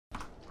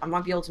I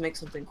might be able to make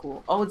something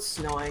cool. Oh, it's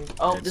snowing.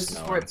 Oh, It's this is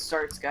where snowing. it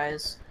starts,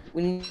 guys.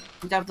 We need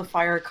to have the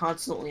fire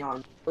constantly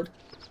on.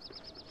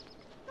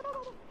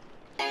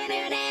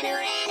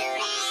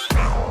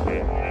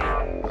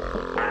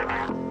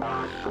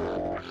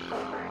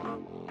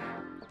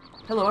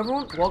 Hello,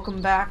 everyone.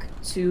 Welcome back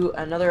to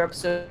another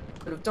episode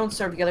of Don't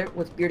Starve Together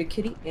with Bearded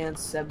Kitty and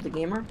Seb the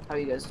Gamer. How are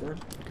you guys doing?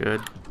 Good.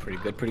 Pretty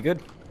good, pretty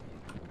good.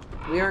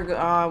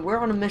 We're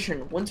on a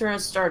mission. Winter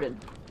has started,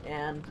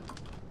 and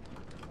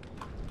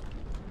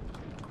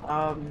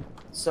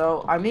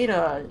so I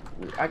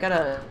got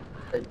a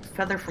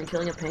feather from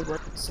killing a penguin,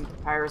 some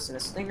papyrus, and a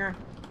stinger.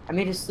 I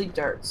made a sleep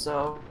dart,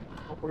 so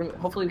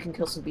hopefully we can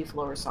kill some beefalo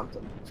or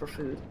something for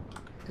food,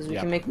 because we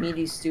can make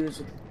meaty stews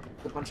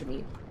with a bunch of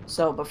meat.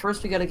 So, but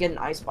first we gotta get an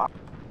ice box.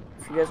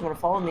 If you guys want to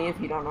follow me,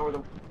 if you don't know where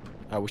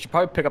the We should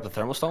probably pick up the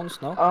thermal stones,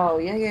 no? Oh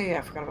yeah,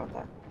 I forgot about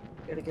that.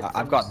 Gotta get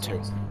I've got 2.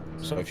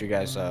 So if you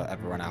guys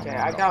ever run out. Okay,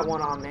 I got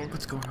one on me.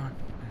 What's going on?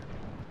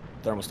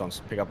 Thermal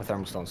stones. Pick up the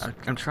thermal stones.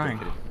 I'm trying.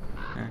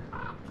 Yeah.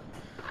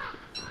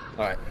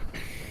 Alright.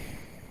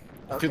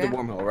 Okay. Through the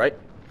wormhole, right?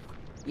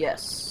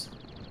 Yes.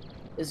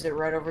 Is it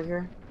right over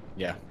here?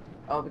 Yeah.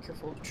 Oh, be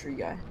careful of the tree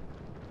guy.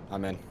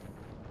 I'm in.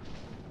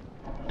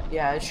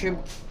 Yeah, it should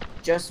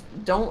just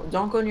don't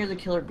go near the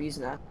killer bee's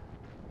nest.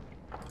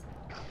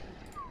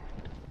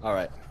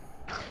 Alright.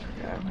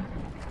 Okay.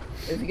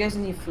 If you guys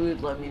need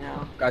food, let me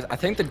know. Guys, I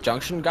think the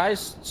junction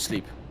guys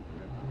sleep.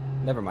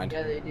 Never mind.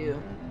 Yeah, they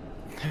do.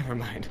 Never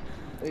mind.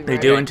 They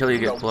do until you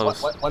get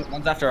close.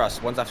 One's after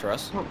us. One's after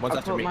us. One's I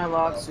after put me. my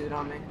log suit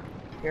on me.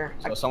 Here.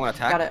 So I someone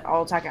attack? got it.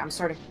 I'll attack it.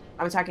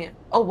 I'm attacking it.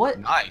 Oh, what?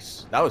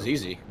 Nice. That was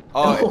easy.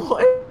 Oh,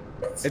 What?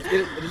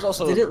 it is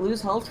also... Did it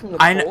lose health from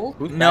the I cold?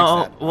 Who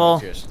no. bags that? Well,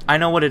 Cheers. I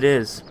know what it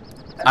is.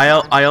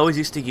 I always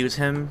used to use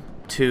him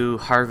to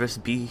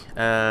harvest bee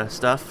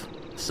stuff.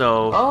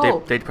 So Oh,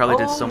 they probably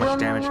did so run, much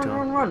damage run, to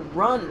him.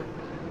 Run!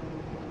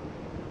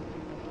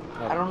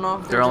 I don't know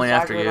if They're only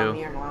just after aggroed on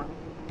you. me or not.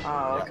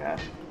 Oh, Yeah.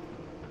 okay.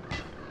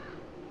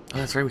 Oh,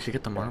 that's right. We should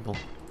get the marble.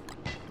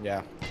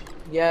 Yeah.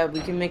 Yeah, we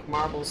can make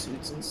marble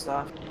suits and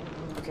stuff.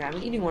 Okay, I'm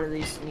eating one of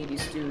these meaty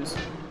stews.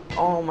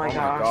 Oh my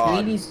gosh,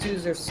 God. meaty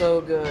stews are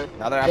so good.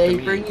 Now they're after They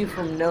me. bring you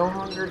from no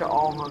hunger to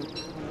all hunger.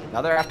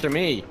 Now they're after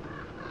me.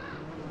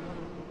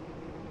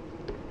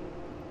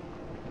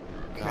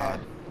 Okay. God.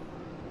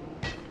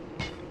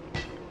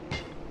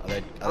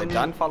 Are they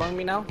done following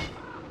me now?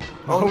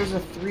 Oh, there's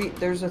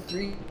a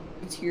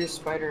three-tier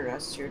spider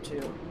nest here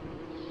too.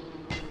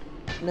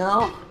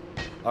 No?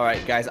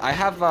 Alright, guys, I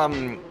have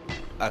a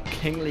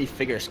kingly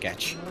figure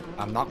sketch.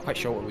 I'm not quite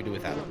sure what we do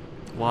with that.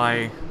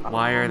 Why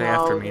are they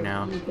after me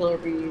now? Killer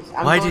bees.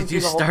 I'm Why going did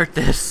you through the start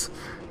this?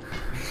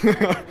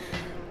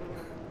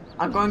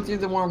 I'm going through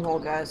the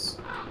wormhole, guys.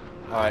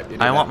 Alright, you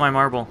do I that. want my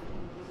marble.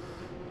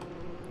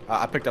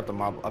 I picked up the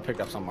marble. I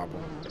picked up some marble.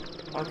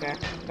 Okay.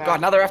 back.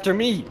 God, now they're after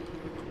me!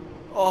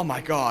 Oh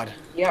my god.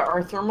 Yeah,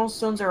 our thermal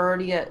stones are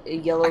already at a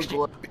yellow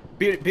glow.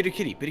 Actually, Bitty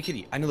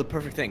Kitty, I know the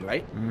perfect thing,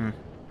 right? Mm.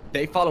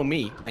 They follow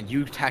me, and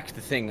you attack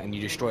the thing, and you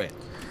destroy it.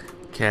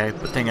 Okay,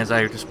 the thing is,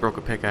 I just broke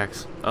a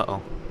pickaxe.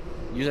 Uh-oh.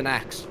 Use an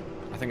axe.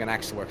 I think an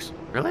axe works.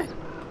 Really?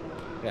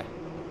 Yeah.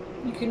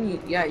 You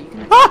can, yeah, you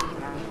can.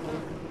 Ah!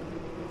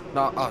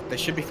 No, they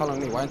should be following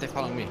me. Why aren't they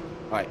following me?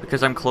 Alright,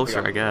 Because I'm closer,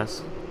 Here we I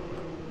guess.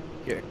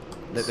 here.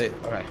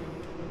 Alright.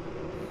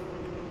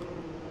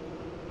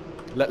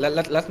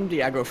 Let them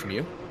de-aggro from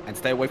you, and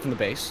stay away from the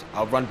base.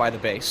 I'll run by the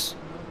base.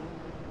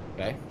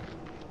 Okay?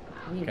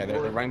 Okay,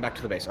 they're running back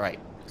to the base. Alright.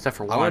 Except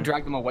for I one. want to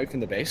drag them away from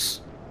the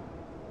base.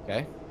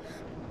 Okay?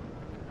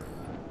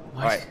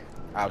 What? Alright.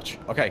 Ouch.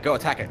 Okay, go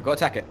attack it. Go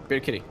attack it.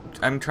 Bearded Kitty.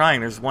 I'm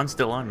trying. There's one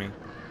still on me.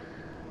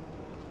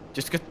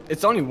 Just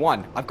it's only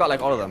one. I've got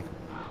like all of them.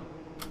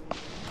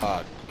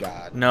 Oh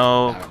god.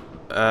 No.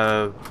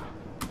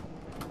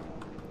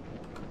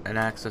 An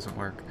axe doesn't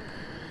work.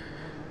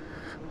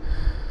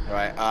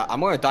 Alright, I'm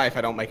gonna die if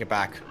I don't make it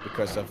back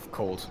because of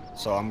cold.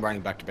 So I'm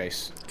running back to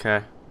base.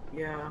 Okay.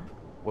 Yeah.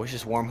 Where's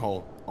this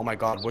wormhole? Oh my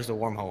god, where's the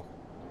wormhole?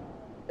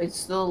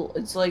 It's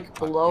like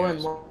below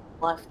yes. and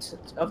left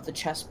of the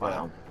chest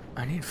biome.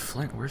 I need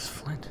flint. Where's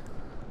flint?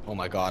 Oh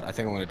my god, I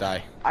think I'm gonna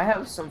die. I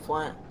have some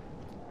flint.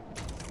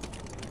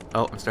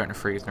 Oh, I'm starting to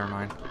freeze. Never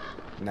mind.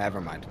 Never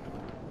mind.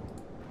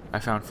 I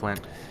found flint.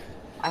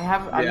 I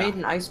Yeah. made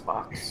an ice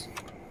box.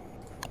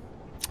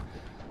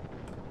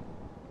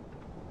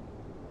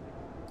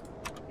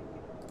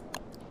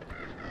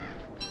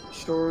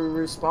 Should we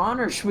respawn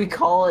or should we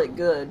call it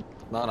good?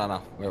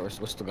 No. We're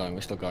still going.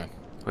 We're still going.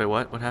 Wait,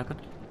 what? What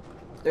happened?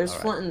 There's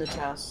Alright. flint in the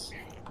chest.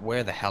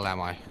 Where the hell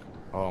am I?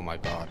 Oh my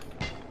god.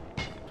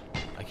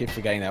 I keep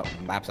forgetting that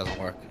maps doesn't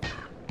work.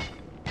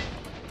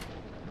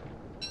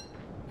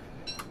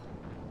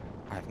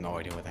 I have no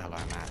idea where the hell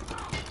I'm at.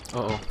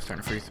 Uh-oh.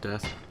 Starting to freeze to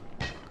death.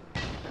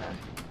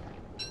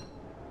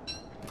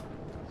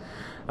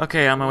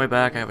 Okay, on my way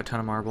back, I have a ton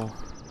of marble.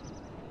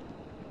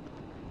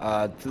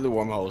 Through the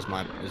wormhole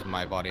is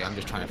my body. I'm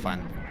just trying to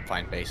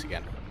find base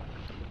again.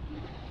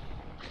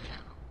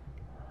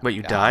 Wait,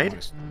 you Yeah,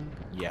 died?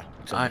 Yeah.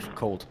 I- It's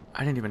cold.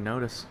 I didn't even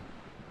notice.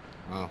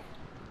 Oh.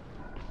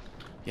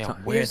 Yeah,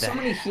 We where have the so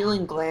many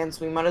healing glands.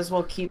 We might as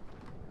well keep.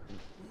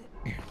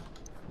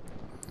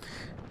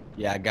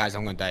 Yeah, guys,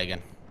 I'm gonna die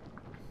again.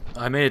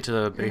 I made it to the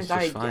You're gonna base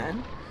die just fine.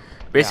 again.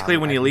 Basically,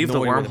 Yeah, when I you have leave no the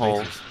idea where the base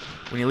wormhole,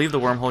 is. when you leave the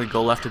wormhole, you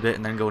go left a bit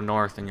and then go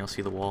north, and you'll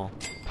see the wall.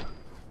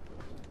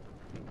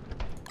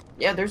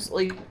 Yeah, there's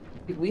like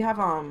we have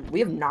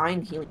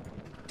 9 healing.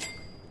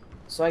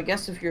 So I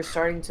guess if you're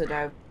starting to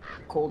die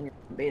cold in your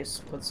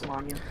base, put some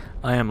on you.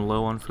 I am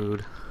low on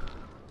food.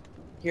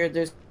 Here,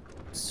 there's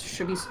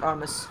should be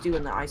a stew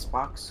in the ice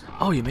box.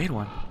 Oh, you made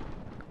one.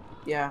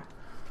 Yeah.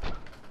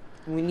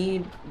 We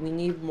need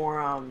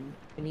more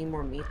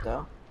meat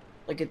though,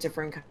 like a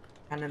different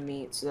kind of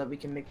meat so that we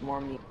can make more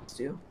meat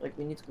stew. Like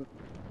we need to.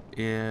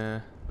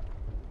 Yeah.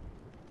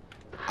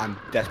 I'm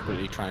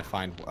desperately trying to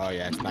find. Oh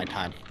yeah, it's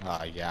nighttime.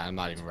 Yeah, I'm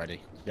not even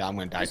ready. Yeah, I'm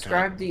gonna die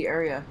Describe the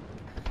area.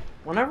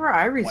 Whenever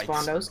I respawned,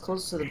 Whites. I was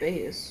close to the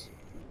base.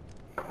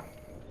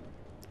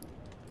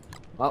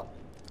 Well,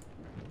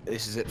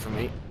 this is it for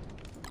me.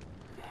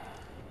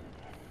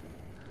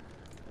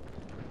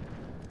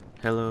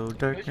 Hello,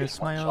 darkness,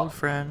 my old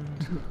friend.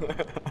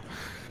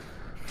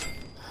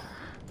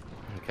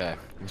 Okay,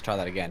 let's try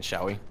that again,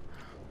 shall we?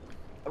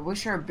 I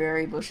wish our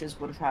berry bushes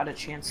would have had a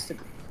chance to.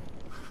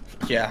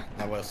 Yeah,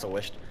 I would have so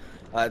wished.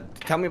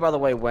 Tell me, by the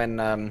way,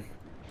 when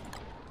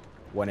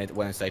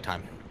it's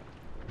daytime.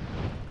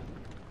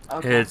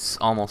 Okay. It's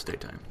almost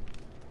daytime.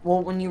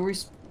 Well, when you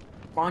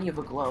respawn, you have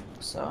a glow.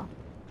 So.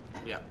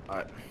 Yeah. All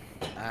right.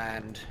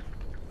 And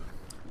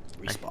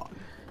respawn.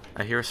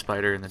 I hear a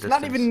spider in the It's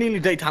distance. not even nearly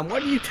daytime.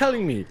 What are you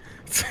telling me?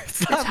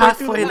 It's not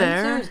halfway through the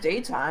there. When it's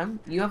daytime,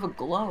 you have a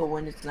glow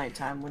when it's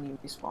nighttime when you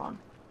respawn.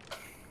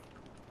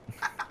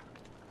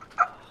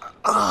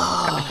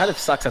 It kind of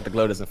sucks that the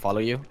glow doesn't follow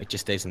you. It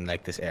just stays in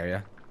like this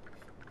area,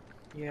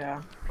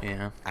 Yeah.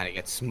 Yeah. and it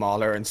gets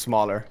smaller and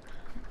smaller.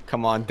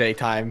 Come on,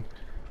 daytime,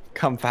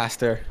 come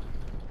faster.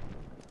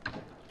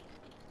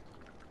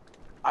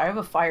 I have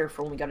a fire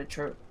for when we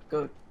gotta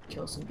go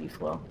kill some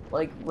beefalo.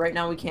 Like right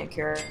now, we can't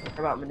care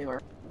about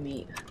manure,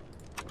 meat.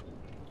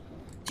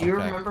 Do you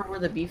Okay. remember where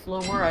the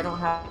beefalo were? I don't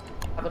have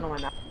it on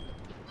my map.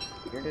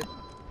 Here, dude.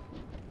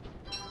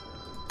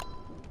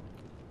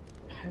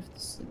 I have to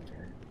sleep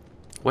there.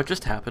 What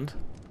just happened?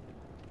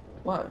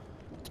 What?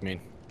 It's mean.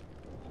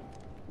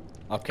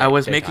 Okay. I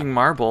was daytime. making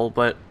marble,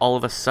 but all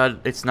of a sudden,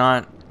 it's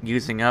not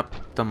using up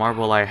the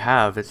marble I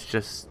have. It's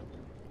just,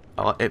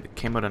 oh, it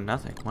came out of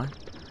nothing. What?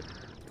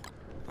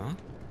 Huh?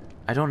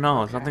 I don't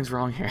know. Okay. Something's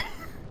wrong here.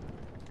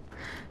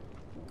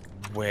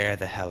 Where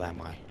the hell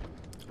am I?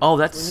 Oh,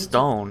 that's We need to-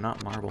 stone,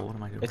 not marble. What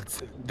am I doing?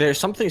 There's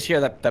some things here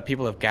that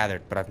people have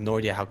gathered, but I've no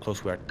idea how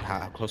close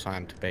how close I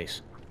am to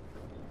base.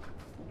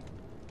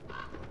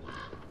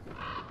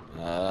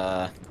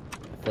 I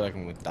feel like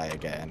I'm gonna die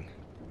again.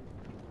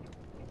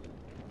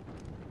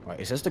 Wait,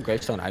 is this the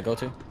gravestone I go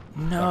to?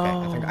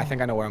 No. Okay, I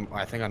think I know where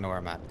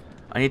I'm at.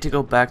 I need to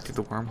go back through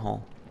the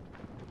wormhole.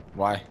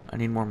 Why? I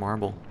need more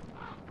marble.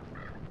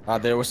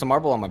 There was some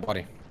marble on my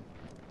body.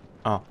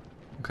 Oh,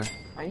 okay.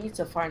 I need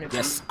to find a.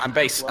 Yes, I'm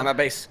base. I'm at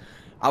base.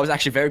 I was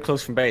actually very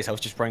close from base. I was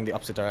just running the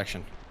opposite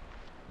direction.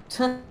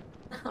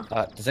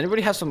 Does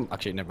anybody have some?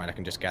 Actually, never mind. I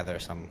can just gather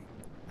some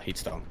heat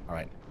stone. All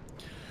right.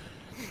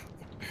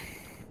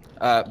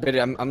 But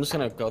I'm just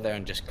gonna go there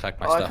and just collect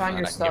my Oh, I stuff, found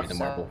and your I can give you the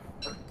stuff, marble.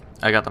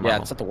 I got the marble.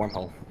 Yeah, it's at the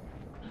wormhole.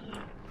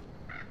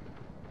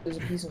 There's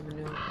a piece of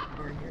manure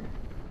in here.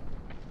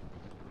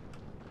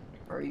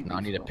 Or are you Now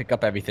I need to beefalo? pick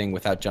up everything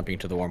without jumping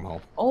into the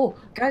wormhole. Oh,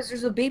 guys,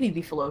 there's a baby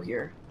beefalo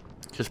here.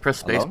 Just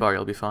press Hello? spacebar,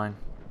 you'll be fine.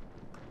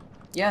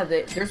 Yeah,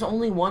 there's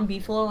only one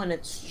beefalo and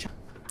it's.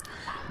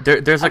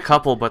 There's a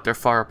couple, but they're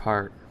far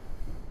apart.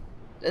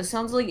 It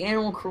sounds like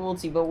animal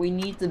cruelty, but we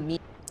need the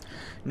meat.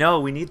 No,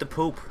 we need the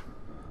poop.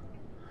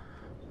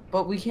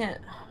 But we can't.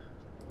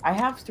 I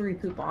have 3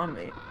 poop on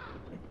me.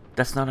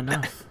 That's not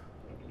enough.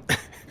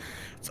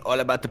 It's all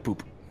about the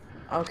poop.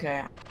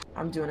 Okay,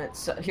 I'm doing it.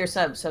 Here,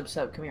 Seb,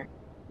 come here.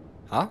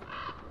 Huh?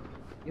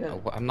 You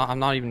have, I'm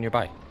not even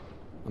nearby.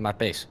 I'm at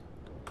base.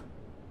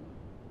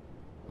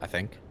 I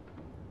think.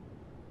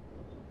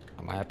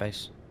 Am I at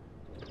base?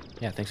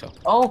 Yeah, I think so.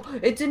 Oh,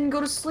 it didn't go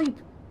to sleep.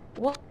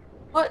 What?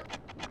 What?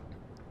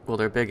 Well,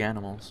 they're big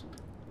animals.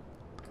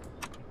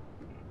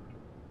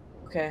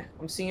 Okay,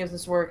 I'm seeing if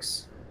this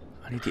works.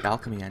 I need the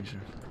alchemy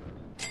engine.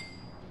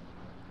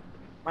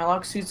 My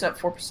lock suit's at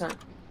 4%.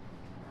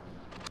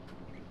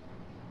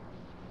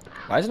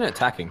 Why isn't it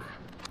attacking?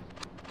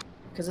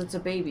 Because it's a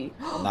baby.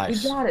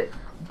 Nice. We got it.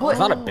 It's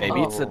not a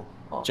baby, it's a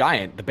Oh.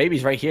 giant. The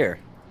baby's right here.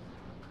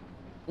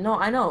 No,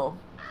 I know.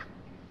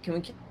 Can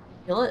we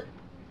kill it?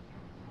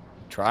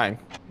 Trying.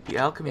 The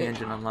alchemy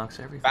engine unlocks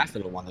everything. Fast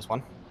little one, this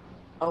one.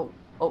 Oh,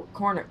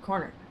 corner.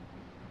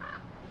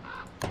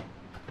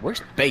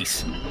 Where's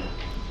base?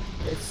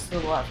 It's to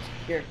the left.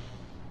 Here.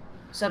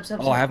 Seb.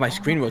 Oh, I have my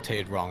screen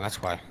rotated wrong,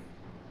 that's why.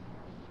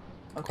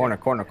 Okay.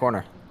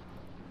 Corner.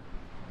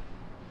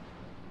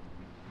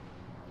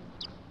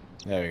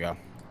 There we go.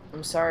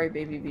 I'm sorry,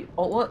 baby bee.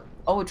 Oh, what?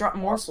 Oh, it dropped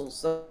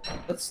morsels.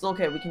 That's still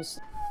okay. We can.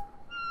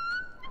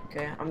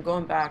 Okay, I'm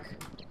going back.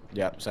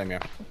 Yep, same here.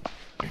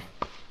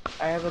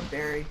 I have a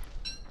berry.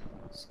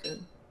 It's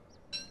good.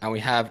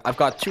 And I've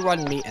got 2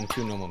 rotten meat and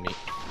 2 normal meat.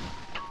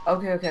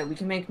 Okay, we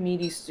can make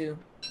meaty stew.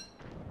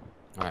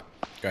 Alright,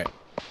 great.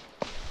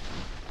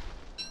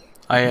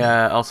 I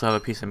also have a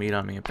piece of meat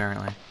on me,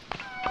 apparently.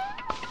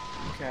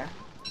 Okay.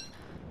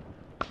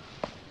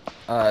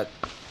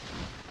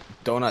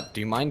 Donut,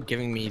 do you mind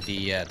giving me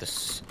the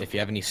if you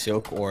have any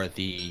silk or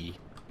the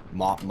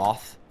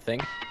moth thing?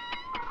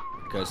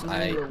 Because You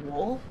mean the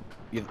wool?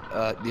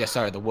 yeah,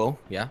 sorry, the wool,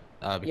 yeah.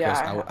 Because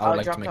Yeah, I would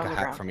like drop to make it on a the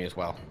hat ground. for me as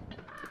well.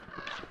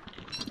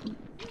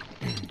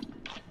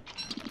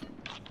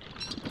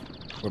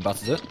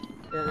 Whereabouts is it?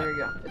 Yeah, there you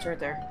go. It's right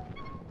there.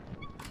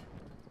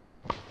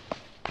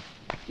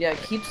 Yeah,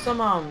 keep some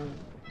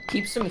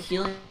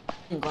healing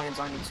glands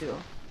on you too.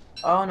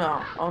 Oh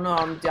no,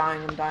 I'm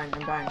dying.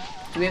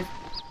 Do we have,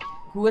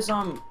 who is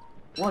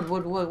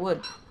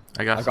wood?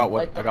 I got I some. got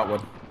wood. I got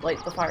wood.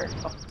 Light the fire.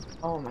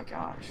 Oh my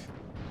gosh.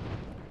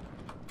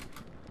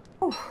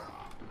 Whew.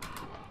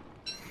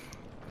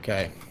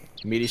 Okay,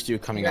 meaty stew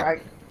coming Here,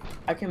 up.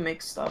 I can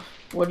make stuff.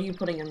 What are you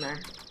putting in there?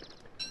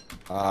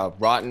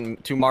 Rotten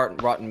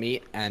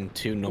meat and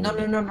 2 normal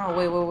meat.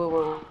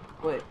 No.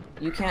 Wait.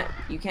 You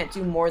can't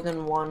do more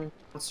than 1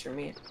 monster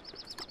meat.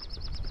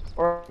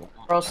 Or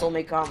else they'll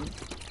make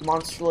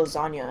monster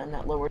lasagna and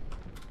that lower.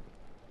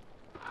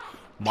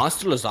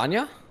 Monster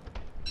lasagna?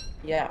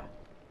 Yeah.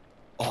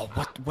 Oh,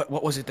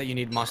 what was it that you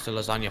need monster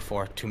lasagna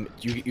for?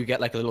 You get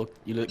like a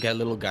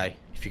little guy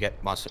if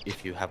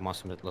you have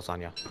monster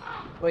lasagna.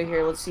 Wait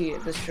here, let's see.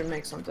 This should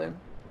make something.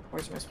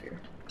 Where's my spear?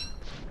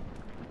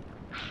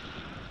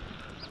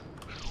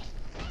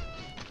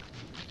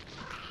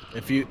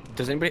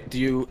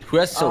 Who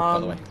has silk, by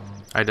the way?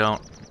 I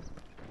don't.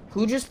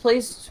 Who just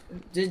placed?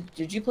 Did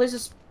you place a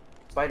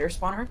spider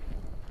spawner?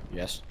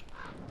 Yes.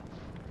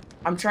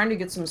 I'm trying to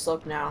get some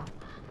silk now.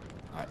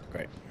 Alright,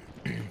 great.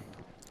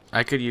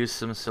 I could use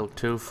some silk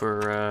too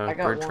for I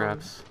got bird one.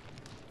 traps.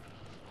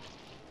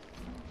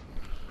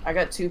 I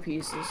got 2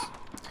 pieces.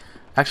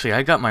 Actually,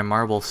 I got my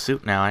marble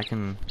suit now. I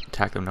can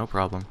attack them no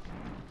problem.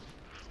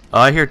 Oh,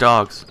 I hear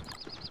dogs.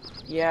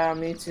 Yeah,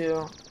 me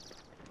too.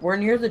 We're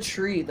near the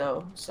tree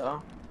though,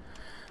 so.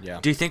 Yeah.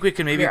 Do you think we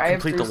can maybe Here, I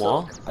have complete 3 the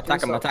wall? silk.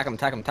 Attack 3 him! silk.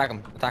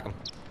 Attack him!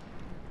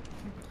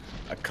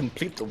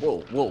 Complete the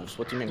wolves.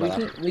 What do you mean by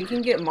that? We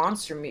can get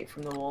monster meat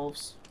from the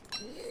wolves.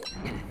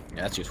 Yeah,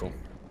 that's useful.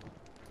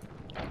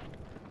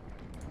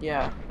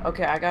 Yeah.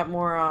 Okay, I got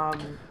more. Are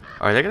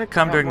they gonna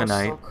come I got during the more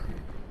night? silk.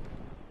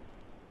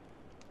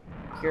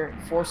 Here,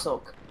 4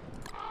 silk.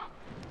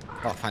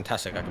 Oh,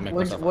 fantastic! I can make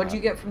myself. What'd you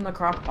get from the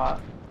crock pot?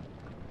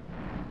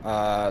 Look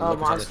inside the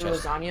Monster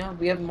chest. lasagna.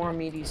 We have more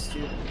meaty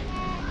stew.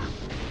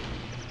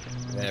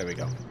 There we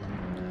go.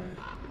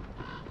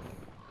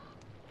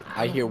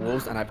 I hear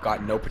wolves and I've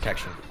got no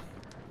protection.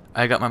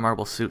 I got my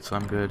marble suit, so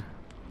I'm good.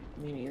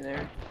 Me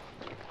neither.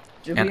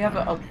 Do And- we have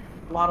a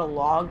lot of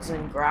logs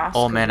and grass?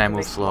 Oh, 'Cause man, we I can move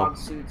make slow. log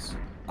suits.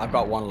 I've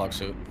got 1 log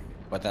suit,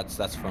 but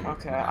that's from.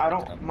 Okay, I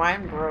don't.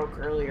 Mine broke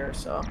earlier,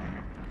 so.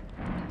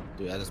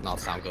 Dude, that does not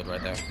sound good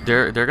right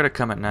there. They're gonna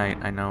come at night.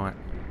 I know it.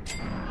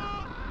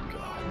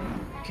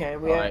 Okay,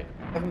 we Alright.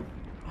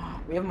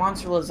 we have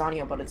monster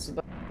lasagna, but it's.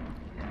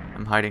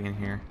 I'm hiding in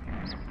here.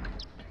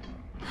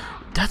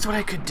 That's what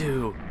I could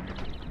do.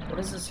 What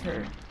does this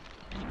hurt?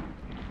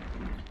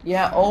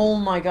 Yeah. Oh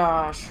my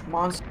gosh,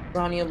 monster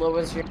lasagna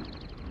lowers your.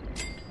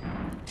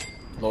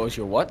 Lowers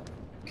your what?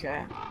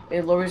 Okay,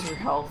 it lowers your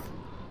health.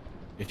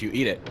 If you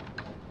eat it.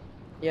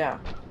 Yeah.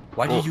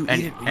 Why Well, did you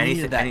any- eat it? We anything-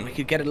 needed that. any- We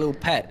could get a little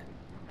pet.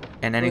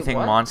 And anything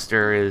what?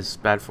 monster is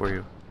bad for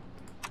you.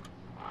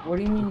 What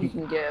do you mean you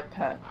can get a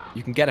pet?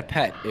 You can get a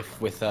pet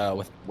if with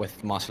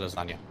monster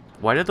lasagna.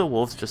 Why did the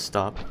wolves just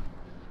stop?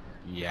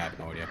 Yeah, I have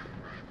no idea.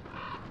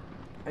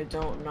 I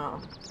don't know.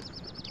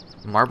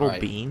 Marble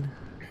Right. bean?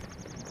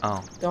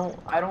 Oh,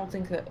 I don't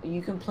think that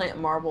you can plant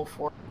marble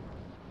for.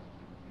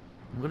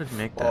 I'm gonna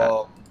make that.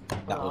 Well,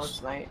 that Oh, was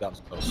it's night. that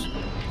was close.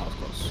 That was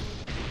close.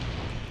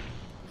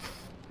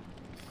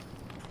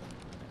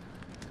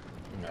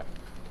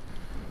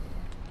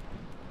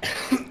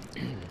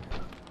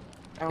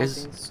 I don't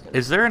think it's gonna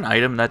Is there an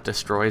item that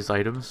destroys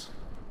items?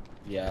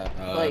 Yeah.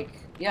 like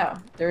yeah.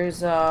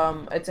 There's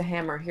it's a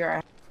hammer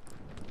here.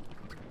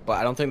 But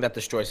I don't think that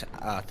destroys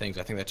things.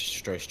 I think that just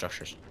destroys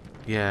structures.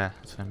 Yeah,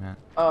 that's what I meant.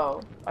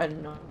 Oh, I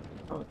didn't know.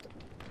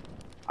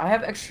 I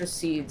have extra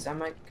seeds. I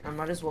might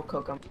as well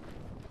cook them.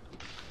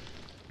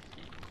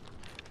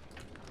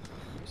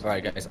 All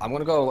right, guys. I'm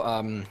gonna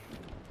go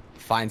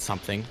find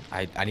something.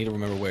 I need to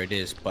remember where it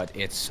is, but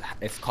it's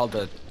called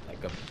a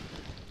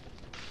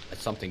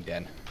something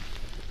den.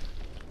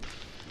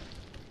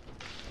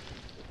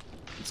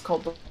 It's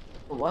called the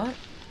what?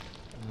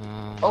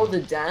 Oh, the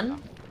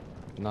den.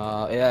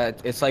 No, yeah,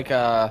 it's like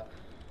a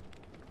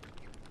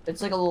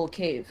It's like a little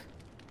cave.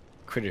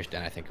 Critter's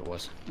Den, I think it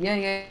was.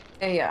 Yeah.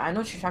 I know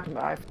what you're talking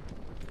about.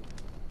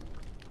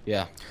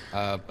 Yeah,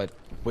 but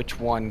which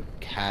one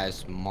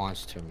has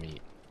monster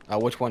meat?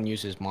 Which one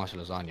uses monster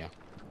lasagna?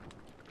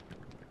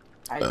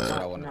 I I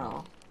don't wanna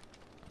know.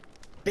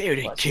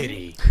 Bearded What?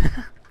 kitty.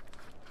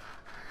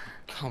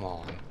 Come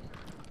on.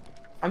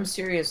 I'm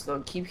serious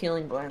though. Keep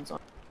healing glands on.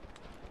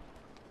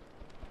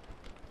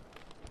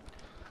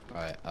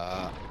 Alright,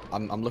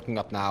 I'm looking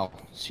up now,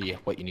 see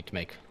what you need to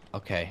make.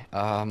 Okay,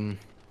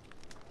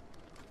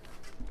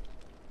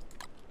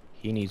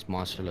 he needs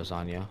monster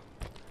lasagna.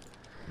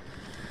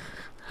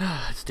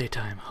 It's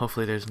daytime.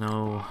 Hopefully there's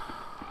no...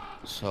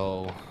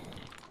 So,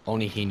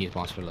 only he needs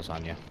monster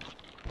lasagna.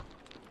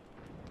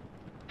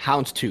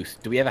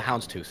 Houndstooth. Do we have a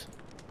houndstooth?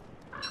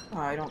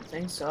 I don't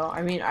think so.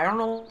 I mean, I don't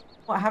know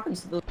what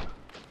happens to the...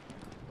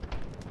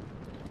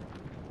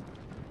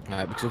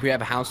 Alright, because if we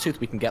have a houndstooth,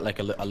 we can get like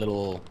a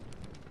little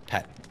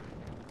pet.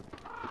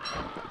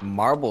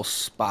 Marble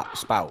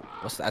spout.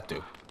 What's that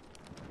do?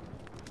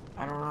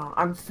 I don't know.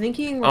 I'm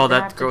thinking we're Oh, gonna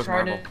that have to grows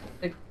try marble.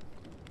 to...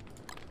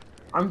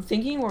 I'm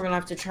thinking we're gonna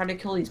have to try to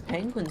kill these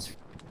penguins.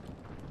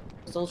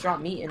 They'll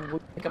drop meat and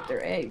we'll pick up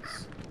their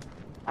eggs.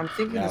 I'm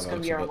thinking Yeah, this is that gonna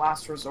looks be a our bit-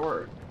 last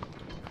resort.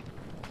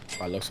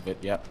 By the looks of it,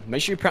 yep.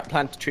 Make sure you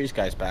plant the trees,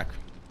 guys, back.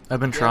 I've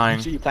been Yeah, trying.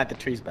 make sure you plant the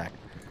trees back.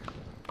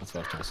 That's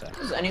what I was trying to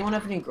say. Does anyone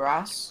have any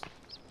grass?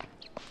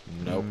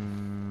 Nope.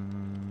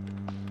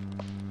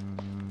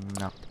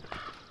 No.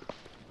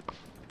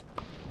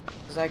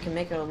 Because I can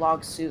make a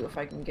log suit if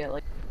I can get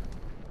like...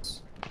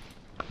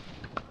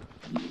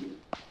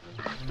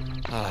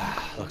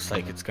 Looks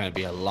like it's gonna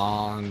be a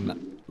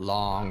long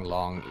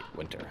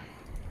winter.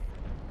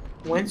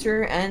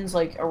 Winter ends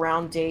like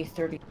around day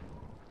 30.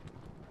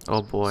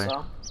 Oh boy.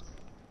 So,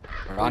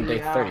 We're on day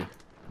Yeah. 30.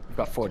 We've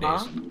got 4 days.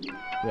 Huh?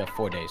 We have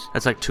 4 days.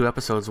 That's like 2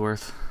 episodes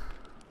worth.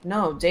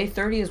 no, day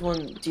 30 is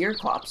when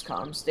Deerclops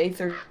comes. Day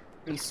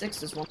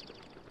 36 is when...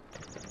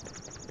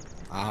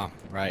 Ah,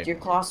 right.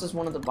 Deerclops is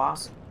one of the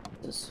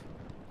bosses.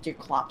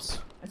 Deerclops,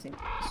 I think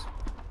it is.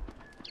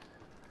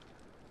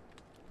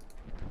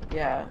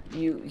 Yeah,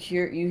 you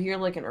hear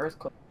like an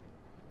earthquake.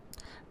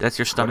 That's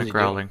your does stomach he do?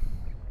 growling.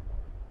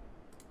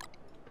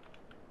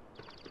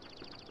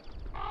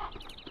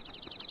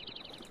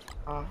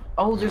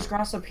 Oh, there's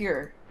grass up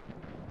here.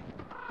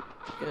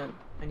 Good,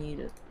 I need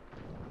it.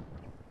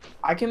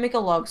 I can make a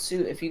log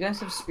suit if you guys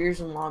have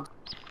spears and logs.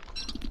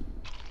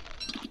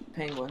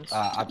 Penguins.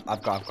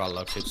 I've got a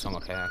log suit, so I'm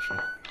okay actually.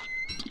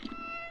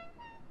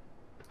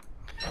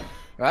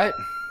 Right.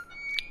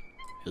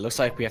 It looks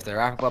like we have to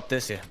wrap up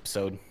this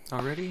episode.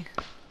 Already?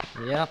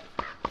 Yep.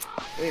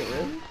 Wait,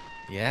 really?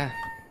 Yeah.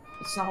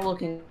 It's not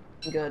looking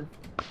good.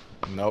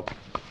 Nope.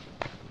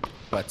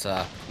 But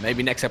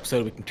maybe next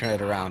episode we can turn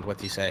it around. What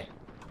do you say?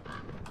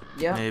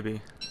 Yeah.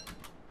 Maybe.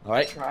 All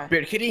right. Try.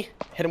 Bearded Kitty,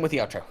 hit him with the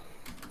outro.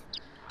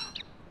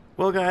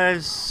 Well,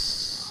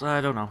 guys,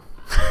 I don't know.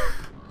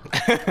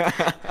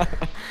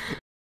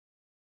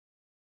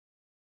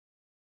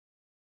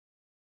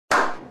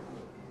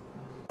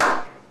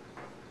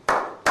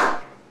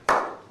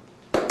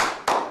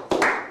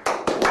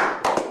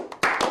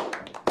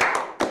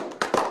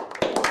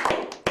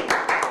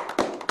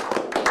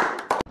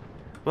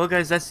 Well,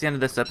 guys, that's the end of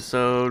this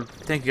episode.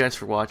 Thank you guys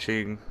for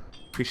watching.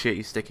 Appreciate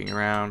you sticking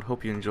around.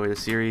 Hope you enjoy the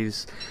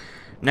series.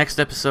 Next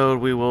episode,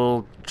 we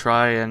will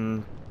try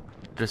and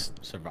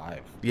just,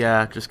 Survive.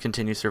 yeah, just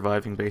continue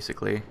surviving,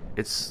 basically.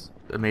 It's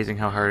amazing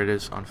how hard it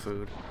is on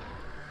food.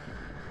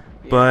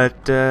 But,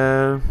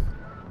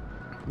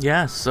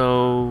 yeah,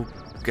 so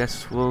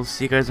guess we'll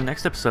see you guys in the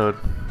next episode.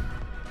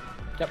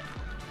 Yep.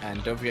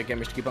 And don't forget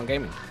gamers to keep on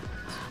gaming.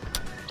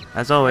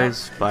 As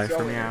always, bye for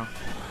enjoy it. meow.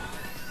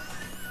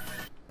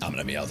 I'm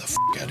gonna meow the f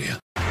out of you.